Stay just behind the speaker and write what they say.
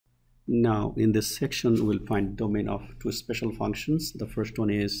Now in this section we'll find domain of two special functions. The first one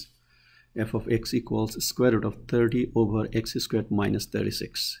is f of x equals square root of 30 over x squared minus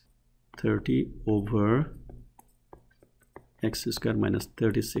 36. 30 over x squared minus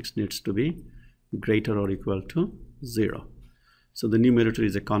 36 needs to be greater or equal to 0. So the numerator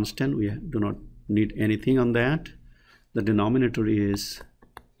is a constant. We do not need anything on that. The denominator is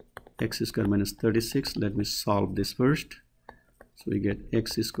x squared minus 36. Let me solve this first. So we get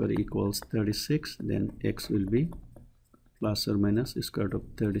x squared equals 36. Then x will be plus or minus square root of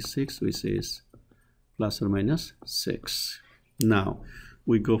 36, which is plus or minus 6. Now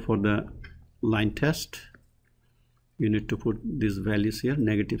we go for the line test. You need to put these values here,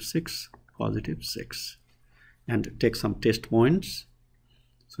 -6, +6, and take some test points.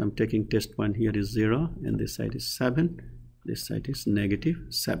 So I'm taking test point here is 0, and this side is 7, this side is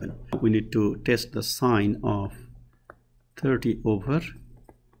 -7. We need to test the sign of 30 over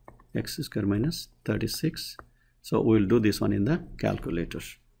x squared minus 36. So we'll do this one in the calculator.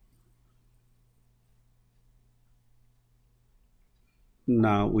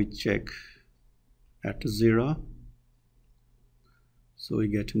 Now we check at 0. So we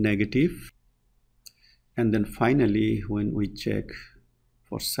get negative. And then finally, when we check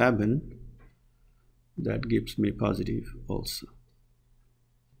for 7, that gives me positive also.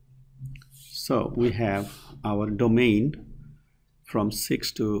 So we have our domain from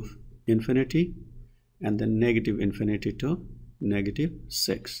 6 to infinity, and then -infinity to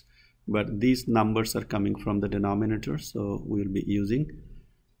 -6. But these numbers are coming from the denominator, so we'll be using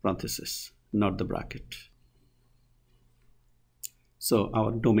parentheses, not the bracket. So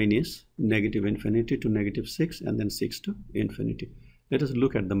our domain is -infinity to -6, and then 6 to infinity. Let us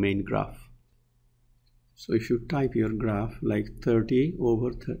look at the main graph. So if you type your graph like 30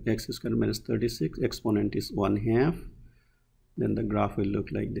 over x squared minus 36, exponent is 1/2, then the graph will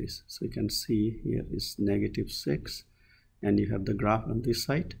look like this. So you can see here is -6, and you have the graph on this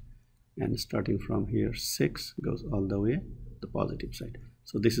side, and starting from here 6 goes all the way the positive side.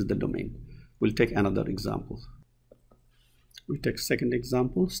 So this is the domain. We'll take another example. We take second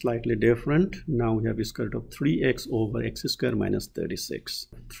example, slightly different. Now we have square root of 3x over x squared minus 36.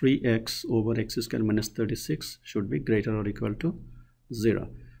 3x over x squared minus 36 should be greater or equal to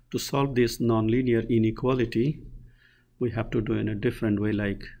 0. To solve this nonlinear inequality, we have to do in a different way.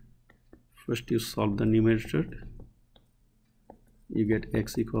 Like first you solve the numerator, you get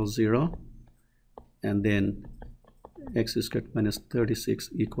x equals 0, and then x squared minus 36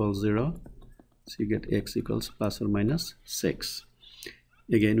 equals 0. So you get x equals plus or minus 6.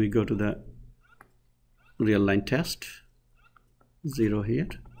 Again we go to the real line test. 0 here,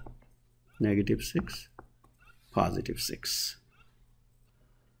 -6, +6.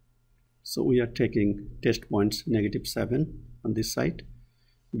 So we are taking test points -7 on this side.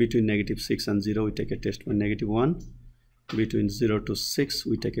 Between -6 and 0 we take a test point -1. Between 0 to 6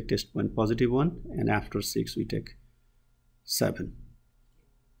 we take a test point +1, and after 6 we take 7.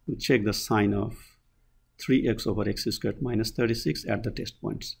 We check the sign of 3x over x squared minus 36 at the test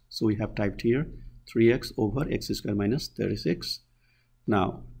points. So we have typed here 3x over x squared minus 36.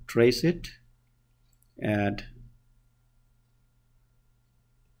 Now trace it, add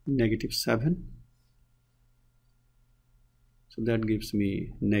 -7. So that gives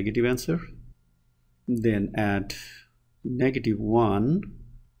me negative answer. Then add -1.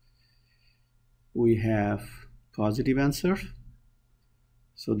 We have positive answer.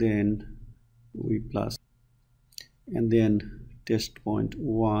 So then we plus, and then test point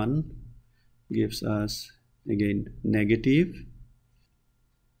 1 gives us again negative,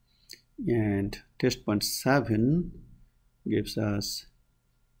 and test point 7 gives us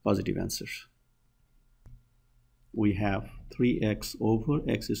positive answer. We have 3x over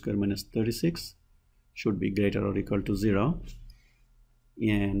x squared minus 36 should be greater or equal to 0,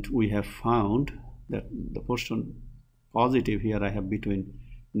 and we have found that the portion positive here I have between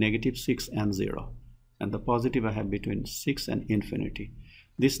 -6 and 0, and the positive I have between 6 and infinity.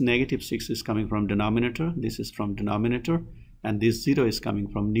 This -6 is coming from denominator, this is from denominator, and this 0 is coming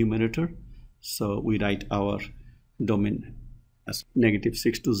from numerator. So we write our domain as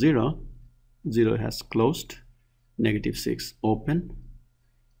 -6 to 0. 0 has closed, -6 open,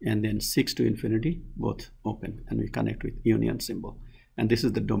 and then 6 to infinity both open, and we connect with union symbol. And this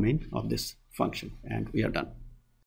is the domain of this function, and we are done.